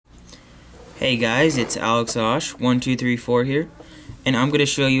Hey guys, it's Alex Osh1234 here, and I'm going to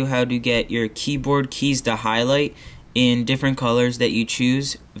show you how to get your keyboard keys to highlight in different colors that you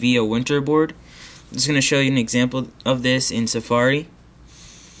choose via Winterboard. I'm just going to show you an example of this in Safari.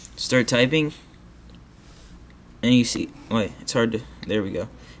 Start typing, and you see, wait, it's hard to, there we go.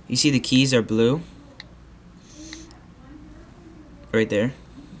 You see the keys are blue, right there.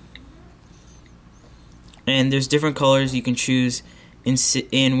 And there's different colors you can choose in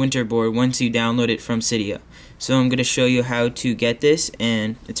Winterboard once you download it from Cydia. So I'm going to show you how to get this,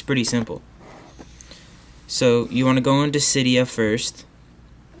 and it's pretty simple. So you want to go into Cydia first.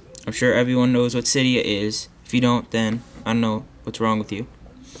 I'm sure everyone knows what Cydia is. If you don't, then I don't know what's wrong with you.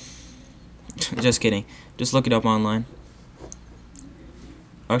 Just kidding. Just look it up online.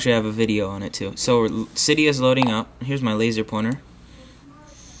 Actually, I have a video on it too. So Cydia is loading up. Here's my laser pointer.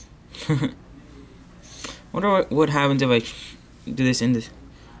 Wonder what happens if I do this in this.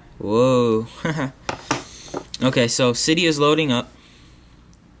 Whoa. Okay, so Cydia is loading up.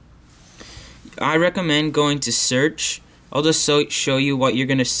 I recommend going to search. I'll just show you what you're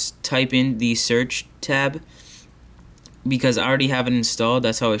going to type in the search tab, because I already have it installed.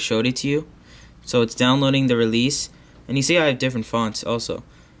 That's how I showed it to you. So it's downloading the release, and you see I have different fonts also,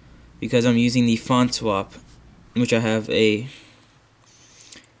 because I'm using the font swap, which I have a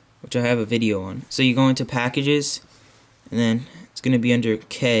video on. So you go into packages, and then it's going to be under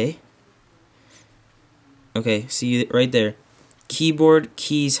K. Okay, see right there, keyboard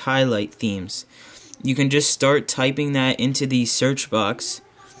keys highlight themes. You can just start typing that into the search box,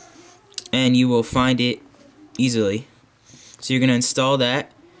 and you will find it easily. So you're going to install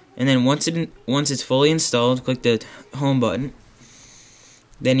that, and then once it's fully installed, click the home button.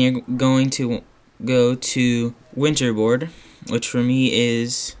 Then you're going to go to Winterboard, which for me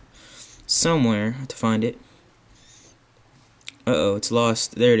is somewhere to find it. Uh-oh, it's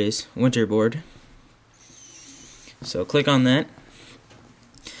lost. There it is, Winterboard. So click on that.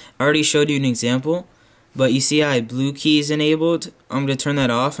 I already showed you an example, but you see I have blue keys enabled. I'm going to turn that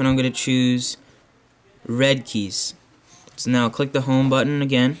off, and I'm going to choose red keys. So now click the home button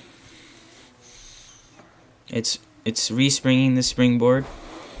again. It's respringing the springboard.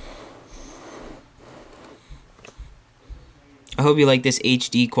 I hope you like this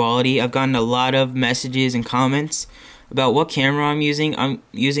HD quality. I've gotten a lot of messages and comments about what camera I'm using. I'm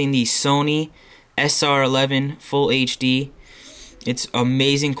using the Sony SR11 Full HD. It's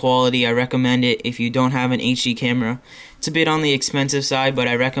amazing quality. I recommend it if you don't have an HD camera. It's a bit on the expensive side, but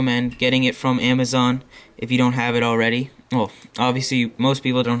I recommend getting it from Amazon if you don't have it already. Well, obviously most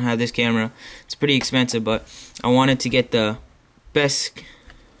people don't have this camera. It's pretty expensive, but I wanted to get the best.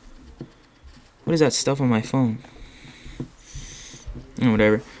 What is that stuff on my phone? Oh,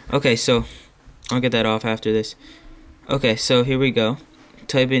 whatever. Okay, so I'll get that off after this. Okay, so here we go.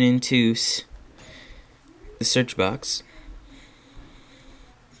 Type it into the search box.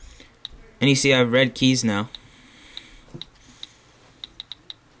 And you see I have red keys now.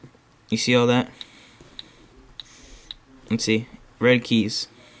 You see all that? Let's see. Red keys.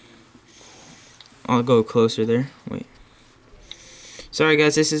 I'll go closer there. Wait. Sorry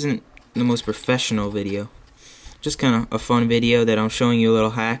guys, this isn't the most professional video. Just kind of a fun video that I'm showing you a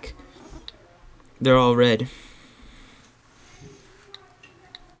little hack. They're all red.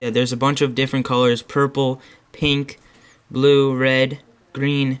 Yeah, there's a bunch of different colors: purple, pink, blue, red,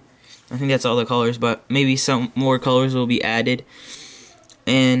 green. I think that's all the colors, but maybe some more colors will be added.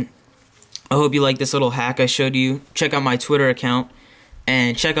 And I hope you like this little hack I showed you. Check out my Twitter account,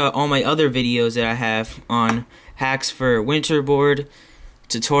 and check out all my other videos that I have on hacks for Winterboard,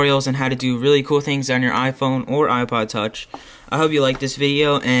 tutorials on how to do really cool things on your iPhone or iPod Touch. I hope you like this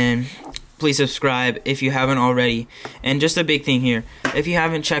video, and please subscribe if you haven't already. And just a big thing here, if you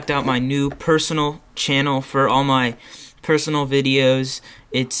haven't checked out my new personal channel for all my personal videos,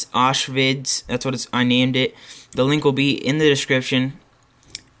 it's Oshvids. That's what I named it. The link will be in the description,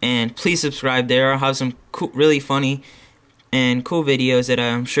 and please subscribe there. I'll have some cool, really funny and cool videos that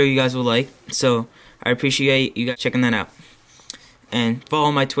I'm sure you guys will like. So I appreciate you guys checking that out. And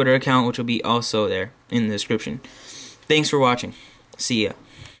follow my Twitter account, which will be also there in the description. Thanks for watching. See ya.